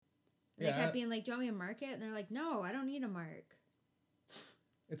And they kept being like, "Do you want me to mark it?" And they're like, "No, I don't need a mark."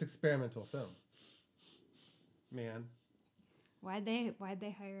 It's experimental film. Man. Why'd they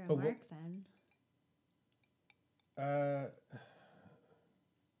hire a mark then?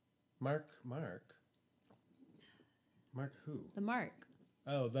 Mark who? The Mark.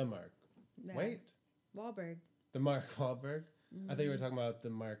 Oh, the Mark. Yeah. Wait. Wahlberg. The Mark Wahlberg? I thought you were talking about the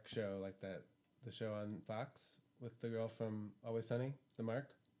Mark show, like that, the show on Fox with the girl from Always Sunny, the Mark.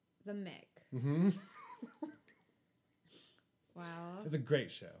 The Mick. Mm-hmm. Wow. It's a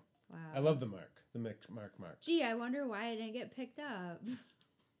great show. Wow. I love the Mark, the Mick, Mark. Gee, I wonder why I didn't get picked up.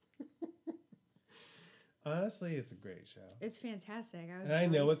 Honestly, it's a great show. It's fantastic. I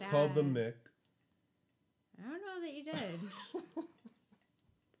know it's called the Mick. I don't know that you did.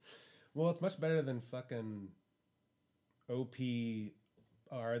 Well, it's much better than fucking OP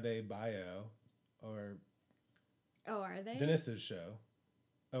Are They Bio or Oh, are they? Dennis's show.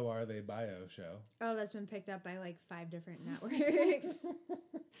 Oh, Are They Bio show. Oh, that's been picked up by like 5 different networks.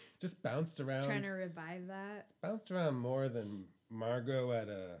 Just bounced around. Trying to revive that. It's bounced around more than Margot at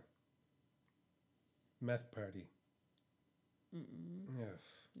a meth party. Ugh.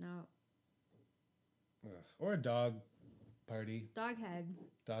 No. Ugh. Or a dog party. Doghead.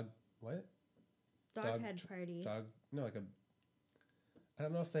 Dog, what? Doghead party. Dog, no, like a, I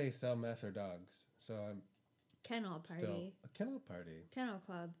don't know if they sell meth or dogs, so I'm Kennel party. still, a kennel party. Kennel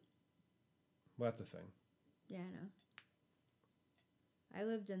club. Well, that's a thing. Yeah, I know. I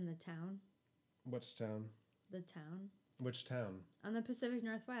lived in the town. Which town? The town. Which town? On the Pacific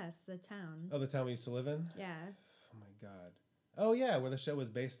Northwest, the town. Oh, the town we used to live in? Yeah. Oh my God. Oh yeah, where the show was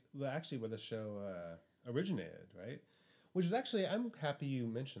based, actually where the show originated, right? Which is actually, I'm happy you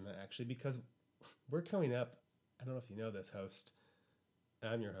mentioned that actually, because we're coming up, I don't know if you know this, host,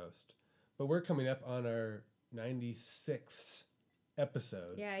 I'm your host, but we're coming up on our 96th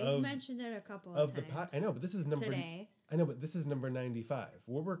episode. Yeah, you've mentioned it a couple of times. I know, but this is number... Today. I know, but this is number 95.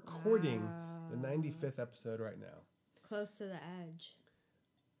 We're recording the 95th episode right now. Close to the edge.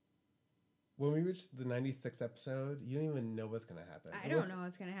 When we reach the 96th episode, you don't even know what's going to happen. I don't know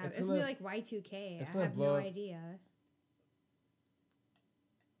what's going to happen. It's going to be like Y2K. I have no idea.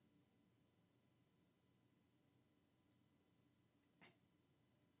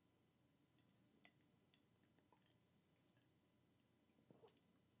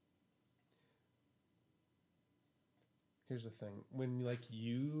 Here's the thing. When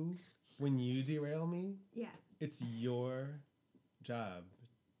you derail me, yeah, it's your job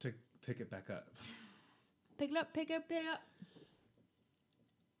to pick it back up. Pick it up, pick it up, pick it up.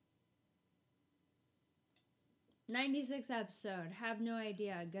 96th episode. Have no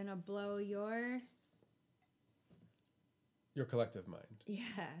idea. Gonna blow your collective mind.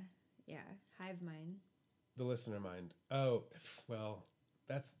 Yeah. Hive mind. The listener mind. Oh, well,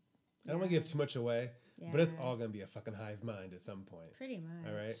 that's... I don't want to give too much away, but it's all going to be a fucking hive mind at some point. Pretty much.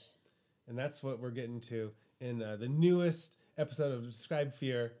 All right? And that's what we're getting to in the newest episode of Describe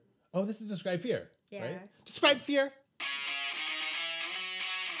Fear. Oh, this is Describe Fear, right? Describe Fear!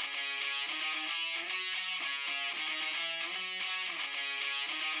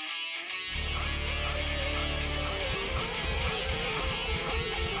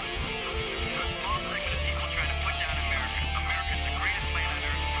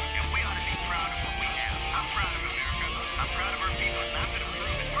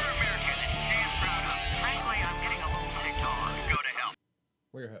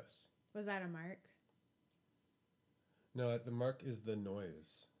 We're your hosts. Was that a mark? No, the mark is the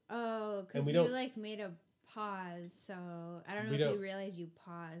noise. Oh, because you made a pause, so I don't know if you realize you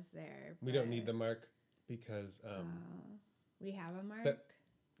paused there. We don't need the mark because... we have a mark?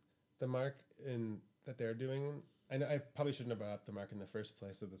 The mark that they're doing... I probably shouldn't have brought up the mark in the first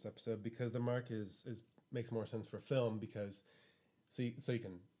place of this episode because the mark is makes more sense for film because... So you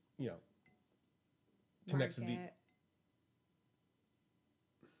can, connect to the...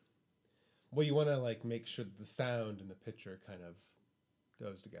 Well, you want to make sure that the sound and the picture kind of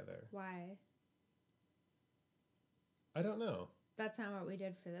goes together. Why? I don't know. That's not what we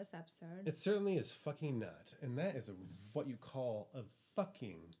did for this episode. It certainly is fucking not. And that is what you call a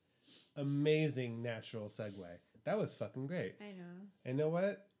fucking amazing natural segue. That was fucking great. I know. And you know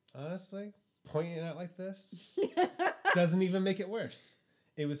what? Honestly, pointing it out like this doesn't even make it worse.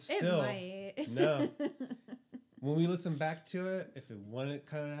 It was still... It might. No. When we listen back to it, if it wanted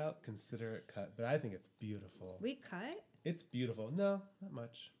cut it out, consider it cut. But I think it's beautiful. We cut? It's beautiful. No, not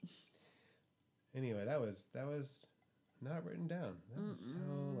much. Anyway, that was not written down. That was so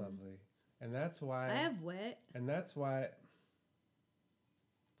lovely. And that's why... I have wit. And that's why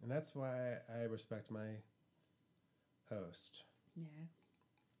I respect my host. Yeah.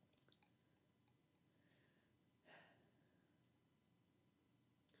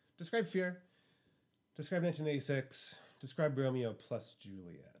 describe Fear. Describe 1986. Describe Romeo plus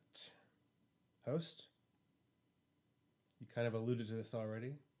Juliet. Host? You kind of alluded to this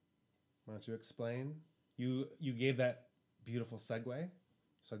already. Why don't you explain? You gave that beautiful segue.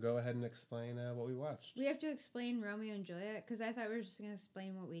 So go ahead and explain what we watched. We have to explain Romeo and Juliet? Because I thought we were just going to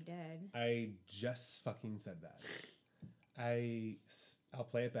explain what we did. I just fucking said that. I'll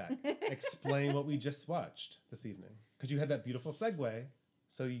play it back. Explain what we just watched this evening. Because you had that beautiful segue.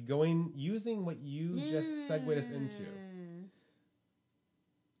 So you using what you just segued us into.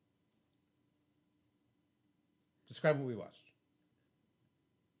 Describe what we watched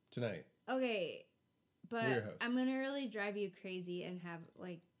tonight. Okay. But I'm going to really drive you crazy and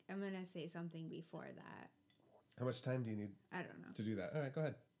I'm going to say something before that. How much time do you need? I don't know. To do that. All right, go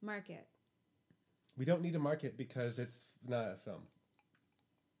ahead. Mark it. We don't need to mark it because it's not a film.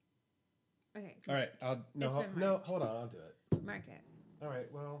 Okay. All right. Hold on. I'll do it. Mark it. All right,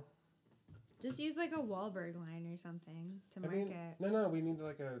 well. Just use like a Wahlberg line or something to mark it. No, we need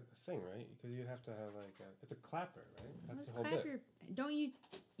like a thing, right? Because you have to have it's a clapper, right? That's the whole bit. Don't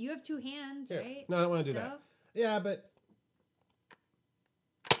you have two hands, Here. right? No, I don't want to do that. Yeah, but.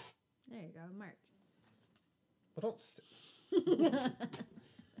 There you go, mark. Well, don't.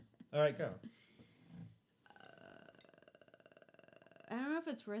 All right, go. I don't know if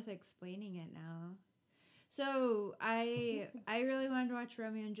it's worth explaining it now. So I really wanted to watch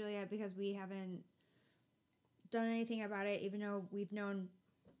Romeo and Juliet because we haven't done anything about it, even though we've known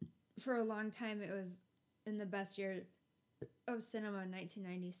for a long time it was in the best year of cinema,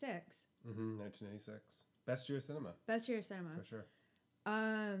 1996. 1996. Best year of cinema. Best year of cinema. For sure.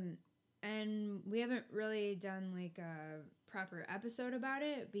 And we haven't really done like a proper episode about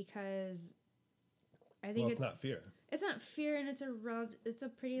it because I think it's not Fear. It's not Fear, and it's a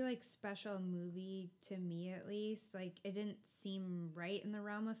pretty like special movie to me, at least. Like, it didn't seem right in the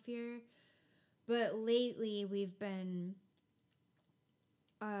realm of Fear, but lately we've been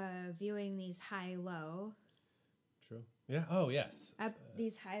viewing these high-low. True. Yeah. Oh yes.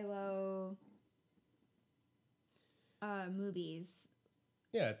 These high-low movies.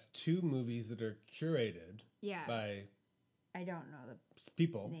 Yeah, it's two movies that are curated. Yeah. By. I don't know the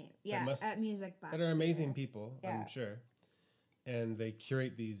people. Name. Yeah, at Music Box. That are amazing people, I'm sure. And they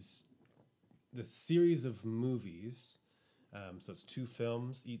curate this series of movies. So it's two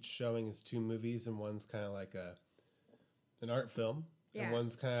films. Each showing is two movies, and one's kind of like an art film. Yeah. And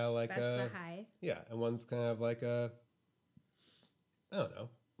one's kind of like That's the high. Yeah, and one's kind of like I don't know,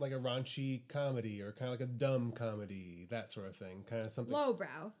 like a raunchy comedy or kind of like a dumb comedy, that sort of thing. Kind of something.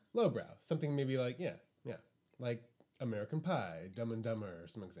 Lowbrow. Something maybe like, like American Pie, Dumb and Dumber,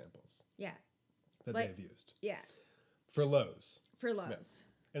 some examples. Yeah. That they've used. Yeah. For lows. Yeah.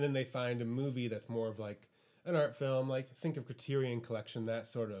 And then they find a movie that's more of like an art film, like think of Criterion Collection, that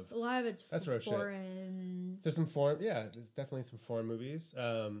sort of. A lot of it's that sort of foreign. Shit. There's some foreign, there's definitely some foreign movies.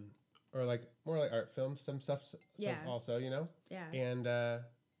 Or like more like art films, some stuff also, Yeah. And,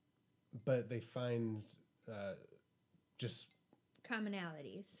 but they find just.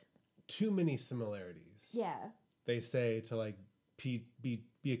 Commonalities. Too many similarities. Yeah. They say to like be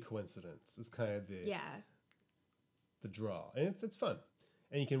a coincidence is kind of the draw, and it's fun,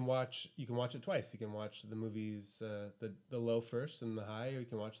 and you can watch it twice. You can watch the movies the low first and the high, or you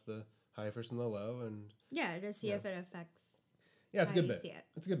can watch the high first and the low, and to see if it affects. Yeah, it's a good bit.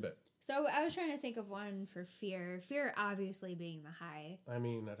 It's a good bit. So I was trying to think of one for Fear. Fear obviously being the high.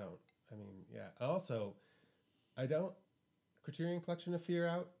 I don't. Criterion Collection of Fear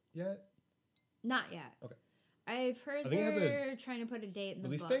out yet? Not yet. Okay. I've heard they're trying to put a date in the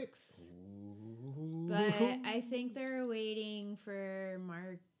books. But I think they're waiting for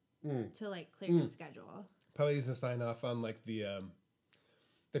Mark to like clear the schedule. Probably needs to sign off on like the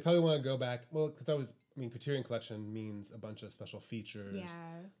they probably want to go back. Well, because Criterion Collection means a bunch of special features.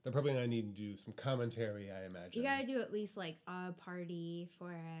 Yeah. They're probably going to need to do some commentary, I imagine. You got to do at least like a party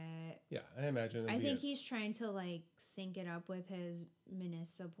for it. Yeah, I imagine. I think he's trying to like sync it up with his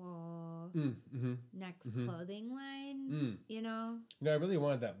municipal next clothing line, I really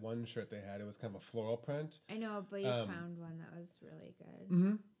wanted that one shirt they had. It was kind of a floral print. I know, but you found one that was really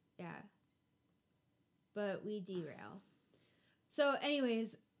good. Yeah. But we derail. So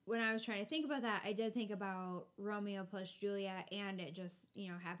anyways, when I was trying to think about that, I did think about Romeo plus Juliet, and it just,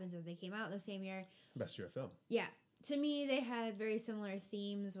 happens that they came out the same year. Best year of film. Yeah. To me, they had very similar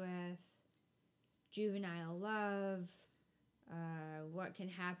themes with juvenile love, what can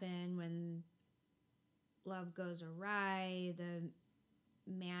happen when love goes awry, the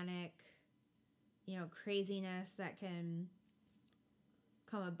manic, craziness that can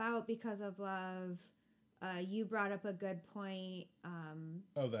come about because of love. You brought up a good point.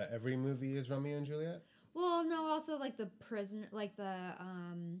 Oh, that every movie is Romeo and Juliet? Well, no, also like the prison, like the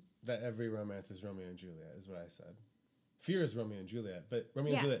That every romance is Romeo and Juliet is what I said. Fear is Romeo and Juliet, but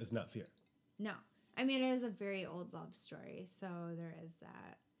Romeo Yeah. and Juliet is not Fear. no. I mean, it is a very old love story, so there is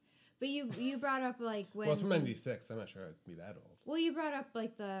that. But you brought up like when Well, it's from 96. I'm not sure it'd be that old. well, you brought up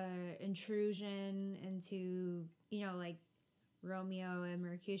like the intrusion into like Romeo and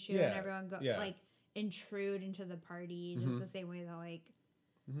Mercutio Yeah, and everyone yeah. like intrude into the party just the same way that like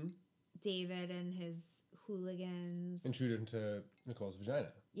Mm-hmm. David and his hooligans Intrude into Nicole's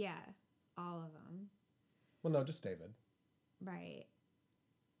vagina. Yeah, all of them. Well, no, just David. Right.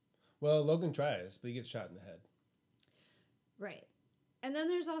 Well, Logan tries, but he gets shot in the head. Right. And then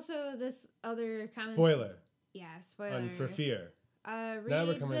there's also this other comment. Spoiler. Yeah, spoiler. On For Fear. Read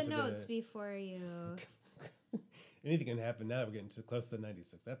we're coming the to the- notes before you. Anything can happen now. We're getting too close to the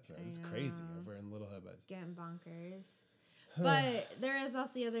 96th episode. It's crazy know. over in Little Hubas. Getting bonkers. But there is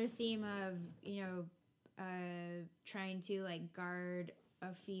also the other theme of, trying to like guard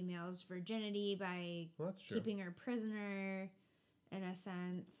a female's virginity by Well, that's true. keeping her prisoner in a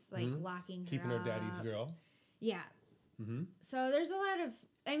sense, like locking her Keeping her up. daddy's girl. Yeah. Mm-hmm. So there's a lot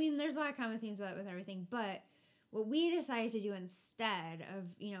of common themes with everything, but what we decided to do instead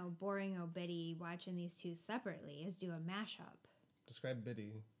of, boring O'Biddy watching these two separately is do a mashup. Describe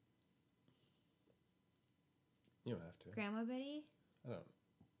Biddy. You don't have to. Grandma Biddy? I don't.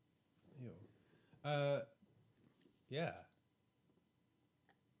 Ew. Yeah.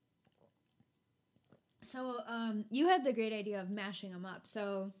 So, you had the great idea of mashing them up.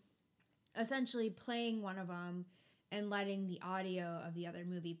 So, essentially playing one of them and letting the audio of the other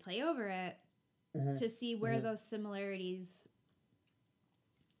movie play over it to see where those similarities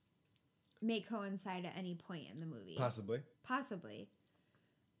may coincide at any point in the movie. Possibly.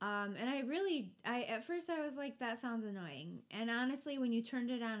 And at first I was like, that sounds annoying. And honestly, when you turned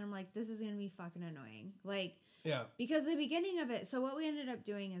it on, I'm like, this is going to be fucking annoying. Like, Yeah. because the beginning of it, so what we ended up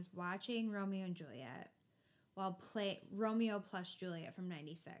doing is watching Romeo and Juliet while Romeo plus Juliet from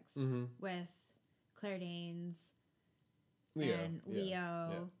 96 with Claire Danes and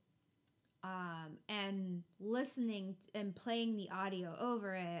Leo. And listening and playing the audio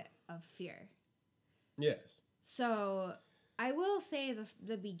over it of Fear. Yes. So I will say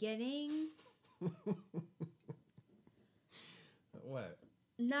the beginning, What?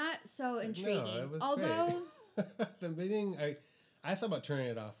 not so intriguing. No, it was Although, great. The beginning, I thought about turning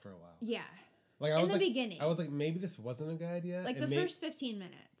it off for a while. yeah, Like in the beginning. I was like, maybe this wasn't a good idea. like and the first 15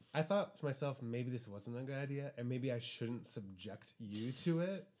 minutes. I thought to myself, maybe this wasn't a good idea, and maybe I shouldn't subject you to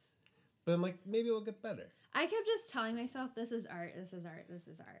it. But I'm like, maybe it'll get better. I kept just telling myself, this is art, this is art, this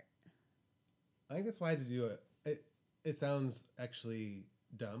is art. I think that's why I had to do it. It sounds actually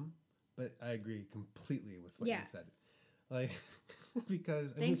dumb, but I agree completely with what you said. Like,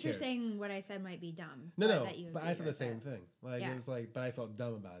 because Thanks who for cares? saying what I said might be dumb. No, that you but I agree thought the with same it. thing. Like, Yeah. it was like, but I felt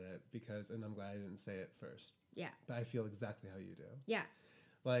dumb about it and I'm glad I didn't say it first. Yeah. But I feel exactly how you do. Yeah.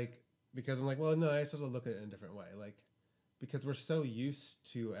 Like, because I'm like, well, no, I sort of look at it in a different way. Like, because we're so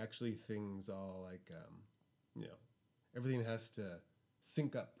used to actually things all like, everything has to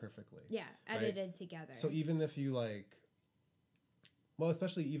sync up perfectly. Yeah. Edited together. So even if you like, well,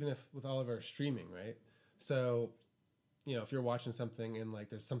 especially even if with all of our streaming, right? So, if you're watching something and like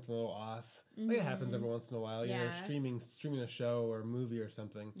there's something a little off, like it happens every once in a while. Yeah. Streaming a show or a movie or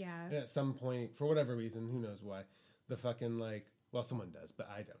something. Yeah. And at some point, for whatever reason, who knows why, the fucking like, well, someone does, but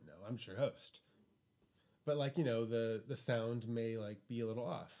I don't know. I'm sure host. But like the sound may like be a little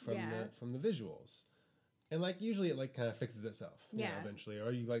off from the visuals, and like usually it like kind of fixes itself. Eventually,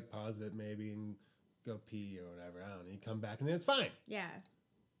 or you like pause it maybe and go pee or whatever. I don't know. You come back and then it's fine. Yeah.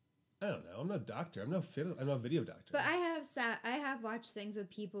 I don't know. I'm no doctor. I'm no video doctor. But I have watched things with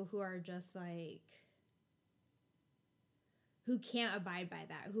people who are just like, who can't abide by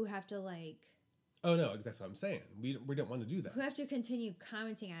that, who have to like. Oh no, that's what I'm saying. We don't want to do that. Who have to continue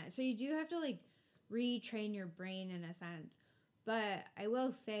commenting on it. So you do have to like retrain your brain in a sense. But I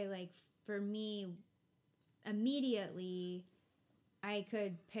will say, like, for me, immediately I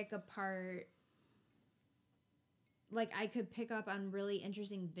could pick apart, like I could pick up on really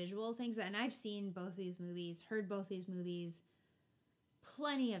interesting visual things. And I've seen both these movies, heard both these movies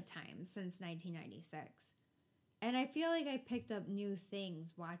plenty of times since 1996. And I feel like I picked up new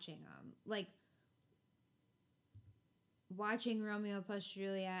things watching them. Like, watching Romeo plus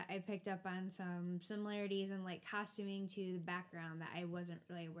Juliet, I picked up on some similarities in like costuming to the background that I wasn't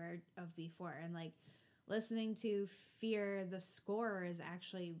really aware of before. And like listening to Fear, the score is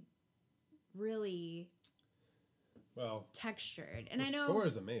actually really well textured. And the I know score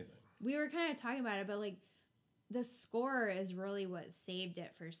is amazing. we were kind of talking about it, but like the score is really what saved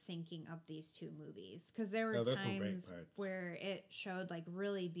it for syncing up these two movies, because there were there's some great times parts. where it showed like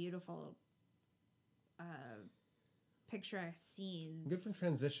really beautiful picturesque scenes. Good for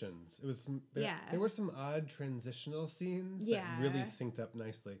transitions. It was Yeah. There were some odd transitional scenes Yeah. that really synced up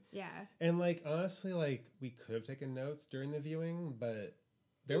nicely. Yeah. And like honestly, like we could have taken notes during the viewing, but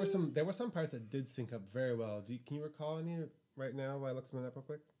there were some parts that did sync up very well. Can you recall any right now while I look something up real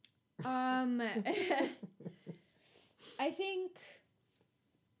quick? I think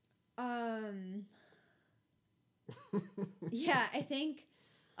yeah, I think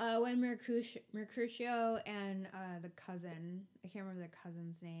when Mercutio and the cousin, I can't remember the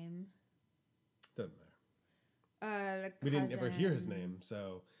cousin's name. Doesn't matter. We didn't ever hear his name,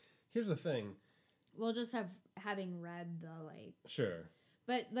 so here's the thing. We'll just having read the like. Sure.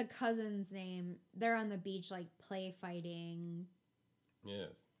 But the cousin's name, they're on the beach like play fighting. Yes.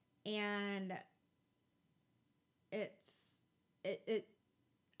 And it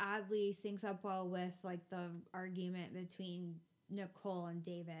oddly syncs up well with like the argument between Nicole and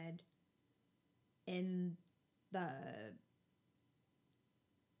David in the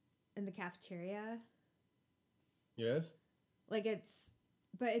cafeteria. Yes. Like it's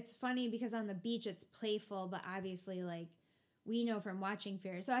funny because on the beach it's playful, but obviously like we know from watching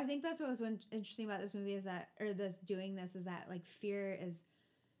Fear. So I think that's what was interesting about this movie is that like Fear is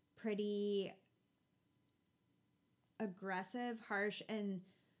pretty aggressive, harsh, and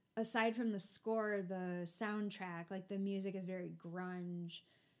aside from the score, the soundtrack, like the music is very grunge,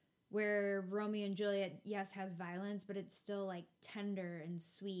 where Romeo and Juliet, yes, has violence, but it's still like tender and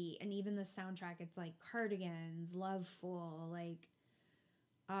sweet. And even the soundtrack, it's like Cardigans, Loveful, like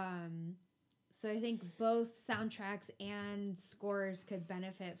so I think both soundtracks and scores could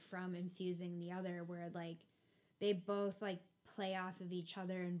benefit from infusing the other, where like they both like play off of each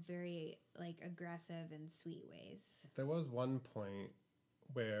other in very like aggressive and sweet ways. There was one point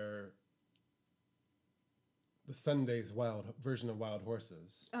where the Sunday's version of Wild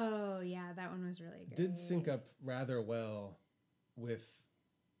Horses. Oh yeah, that one was really good. Did sync up rather well with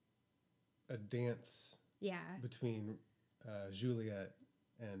a dance. Yeah. Between Juliet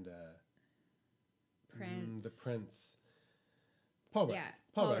and Prince. The Prince. Paul Rudd. Yeah.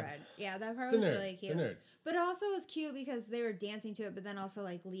 Paul Rudd. Yeah, that part was really cute. The nerd. But also it was cute because they were dancing to it, but then also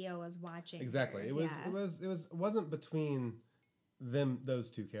like Leo was watching. Exactly. It wasn't between those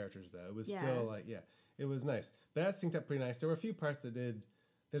two characters though. It was still like it was nice. But that synced up pretty nice. There were a few parts that did.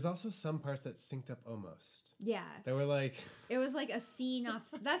 There's also some parts that synced up almost. Yeah. They were like. It was like a scene off.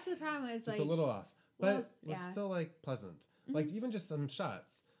 That's the problem. It's just like a little off, but it was still like pleasant. Mm-hmm. Like even just some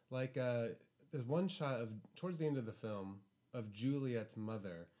shots. Like there's one shot of towards the end of the film of Juliet's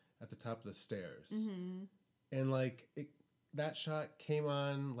mother at the top of the stairs, and like that shot came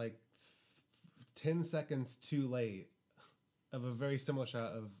on like 10 seconds too late. Of a very similar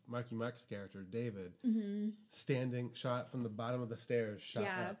shot of Marky Mark's character, David, standing, shot from the bottom of the stairs, shot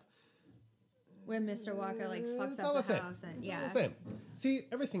up. When Mr. Walker like fucks up the house. And, it's all the same. See,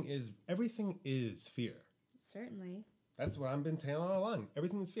 everything is fear. Certainly. That's what I've been telling all along.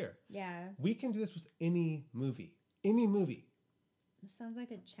 Everything is fear. Yeah. We can do this with any movie. Any movie. It sounds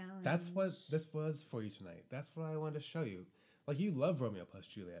like a challenge. That's what this was for you tonight. That's what I wanted to show you. Like, you love Romeo plus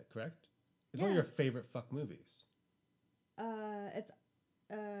Juliet, correct? It's one of your favorite fuck movies. It's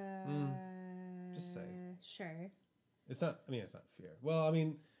just say. Sure. It's not fear. Well,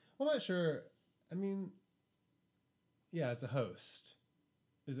 I'm not sure. As a host,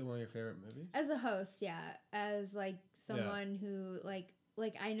 is it one of your favorite movies? As a host, yeah. As like someone who like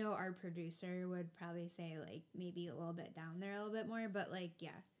I know our producer would probably say like maybe a little bit down there a little bit more, but like yeah.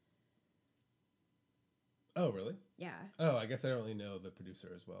 Oh, really? Yeah. Oh, I guess I don't really know the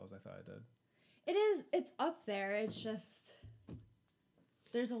producer as well as I thought I did. It's up there. It's just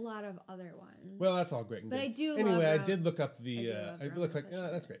there's a lot of other ones. Well, that's all great. But I do. Anyway, I did look up the. I really quick.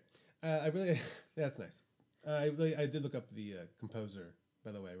 That's great. That's nice. I did look up the composer.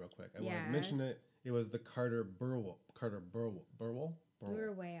 By the way, real quick, I want to mention it. It was the Carter Burwell. We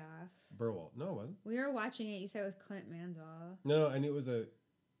were way off. Burwell. No, it wasn't. We were watching it. You said it was Clint Mansell. No, I knew it was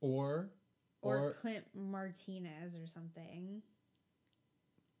or Clint Martinez or something.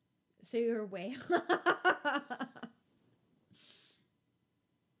 So you were way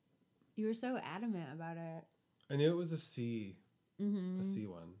You were so adamant about it. I knew it was a C. A C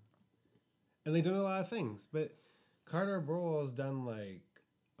one. And they did a lot of things, but Carter Burwell has done like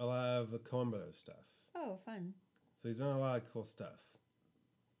a lot of the Coen Brothers stuff. Oh, fun. So he's done a lot of cool stuff.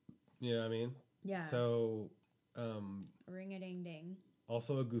 You know what I mean? Yeah. So Ring-a-ding-ding.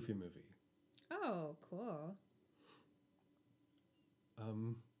 Also a Goofy movie. Oh, cool.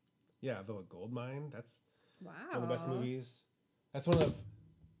 Yeah, the Goldmine. That's Wow. one of the best movies. That's one of.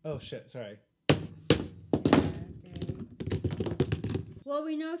 Oh shit! Sorry. Well,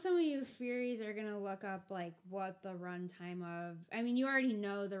 we know some of you Furies are gonna look up like what the runtime of. I mean, you already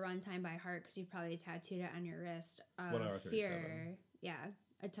know the runtime by heart because you've probably tattooed it on your wrist. 1 hour 37. Fear, yeah,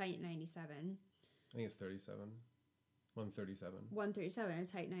 a tight 97. I think it's 37. 137. 137, a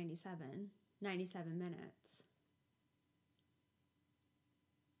tight 97. 97 minutes.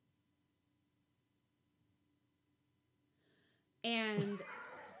 And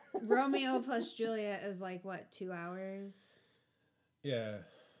Romeo plus Juliet is like what, 2 hours? Yeah.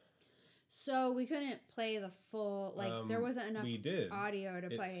 So we couldn't play the full, like there wasn't enough we did. audio to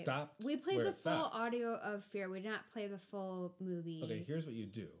play. It stopped. We played where the it full stopped. audio of Fear. We did not play the full movie. Okay, here's what you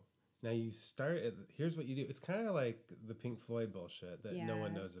do. Now you start at. Here's what you do. It's kind of like the Pink Floyd bullshit that no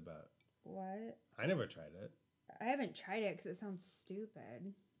one knows about. What? I never tried it. I haven't tried it because it sounds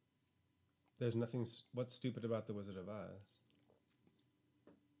stupid. There's nothing. What's stupid about The Wizard of Oz?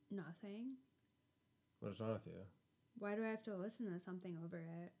 Nothing. What's wrong with you? Why do I have to listen to something over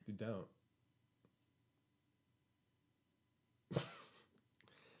it? You don't.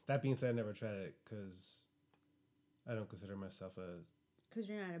 That being said, I never tried it because I don't consider myself Because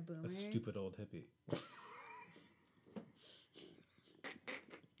you're not a boomer. a stupid old hippie.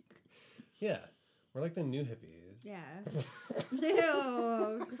 Yeah, we're like the new hippies. Yeah.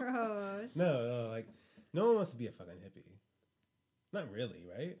 Ew, gross. No, like no one wants to be a fucking hippie. Not really,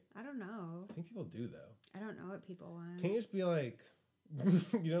 right? I don't know. I think people do though. I don't know what people want. Can't you just be like,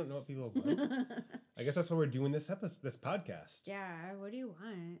 you don't know what people want? I guess that's why we're doing this podcast. Yeah, what do you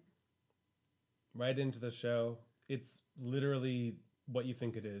want? Right into the show. It's literally what you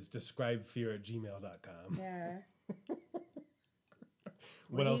think it is. Describefear@gmail.com. Yeah.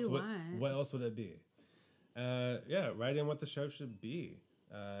 What do else you would want? What else would it be? Yeah, write in what the show should be.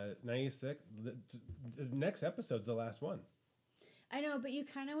 96. The next episode's the last one. I know, but you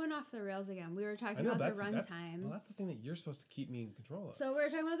kind of went off the rails again. We were talking I know, about the that's runtime. well, that's the thing that you're supposed to keep me in control of. So we were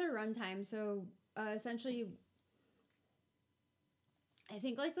talking about the runtime. So essentially, I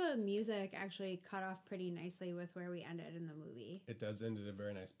think like the music actually cut off pretty nicely with where we ended in the movie. It does end at a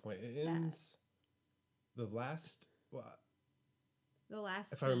very nice point. It ends the last. Well, the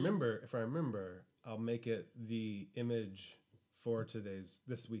last. if I remember, I'll make it the image for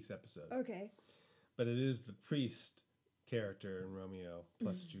this week's episode. Okay. But it is the priest character in Romeo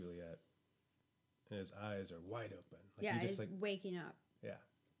plus Juliet, and his eyes are wide open. Like Yeah, he just he's like waking up. yeah.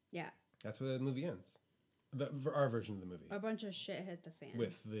 Yeah. That's where the movie ends. Our version of the movie A bunch of shit hit the fan.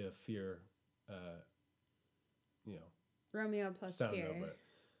 with the fear, Romeo plus sound Fear. over it.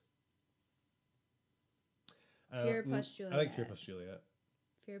 Fear plus Juliet. I like Fear plus Juliet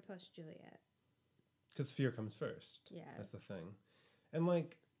Fear plus Juliet. because fear comes first. Yeah. That's the thing, and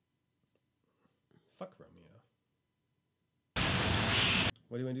like, fuck Romeo.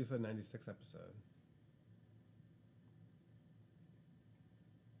 What do you want to do for the 96th episode?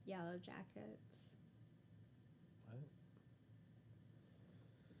 Yellow Jackets. What?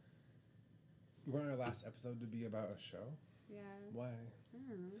 You want our last episode to be about a show? Yeah. Why? I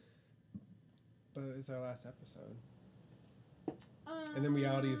don't know. But it's our last episode. And then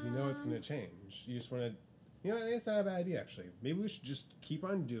reality is we know it's going to change. You just want to... You know, it's not a bad idea, actually. Maybe we should just keep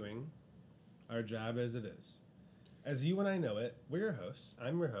on doing our job as it is. As you and I know it, we're your hosts.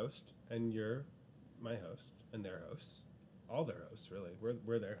 I'm your host, and you're my host, and their hosts. All their hosts, really.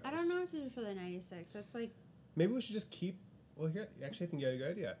 We're their hosts. I don't know what to do for the 96. That's like... Maybe we should just keep... Well, here, actually, I think you had a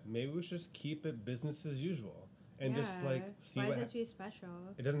good idea. Maybe we should just keep it business as usual. And just, like, see why what... does it have to be special?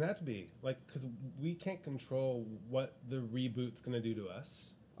 It doesn't have to be. Like, because we can't control what the reboot's going to do to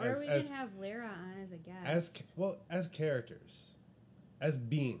us. Or we can have Lyra on as a guest. As characters. As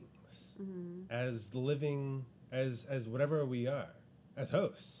beings. Mm-hmm. As living... As whatever we are. As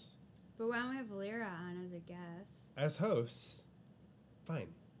hosts. But why don't we have Lyra on as a guest? As hosts. Fine.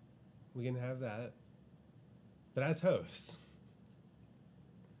 We can have that. But as hosts...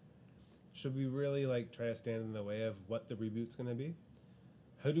 Should we really like try to stand in the way of what the reboot's going to be?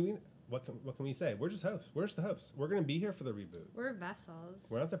 How do we? What can we say? We're just hosts. We're just the hosts. We're going to be here for the reboot. We're vessels.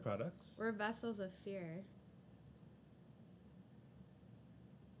 We're not the products. We're vessels of fear.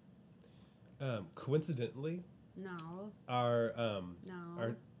 Coincidentally, No. our No.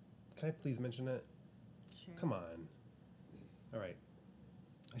 our. Can I please mention it? Sure. Come on. All right.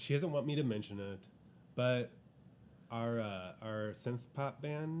 She doesn't want me to mention it, but our synth pop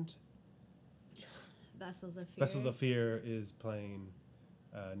band. Vessels of Fear. Vessels of Fear is playing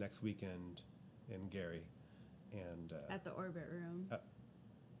next weekend in Gary, and At the Orbit Room.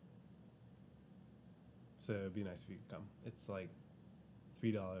 so it'd be nice if you could come. It's like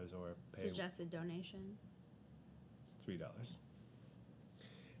 $3 or pay Suggested donation. $3.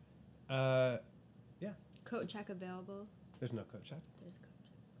 Yeah. Coat check available. There's no coat check. There's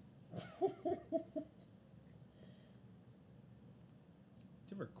coat check.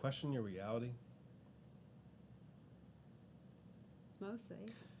 Do you ever question your reality? Mostly.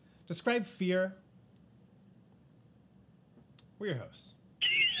 Describe fear. We're your hosts.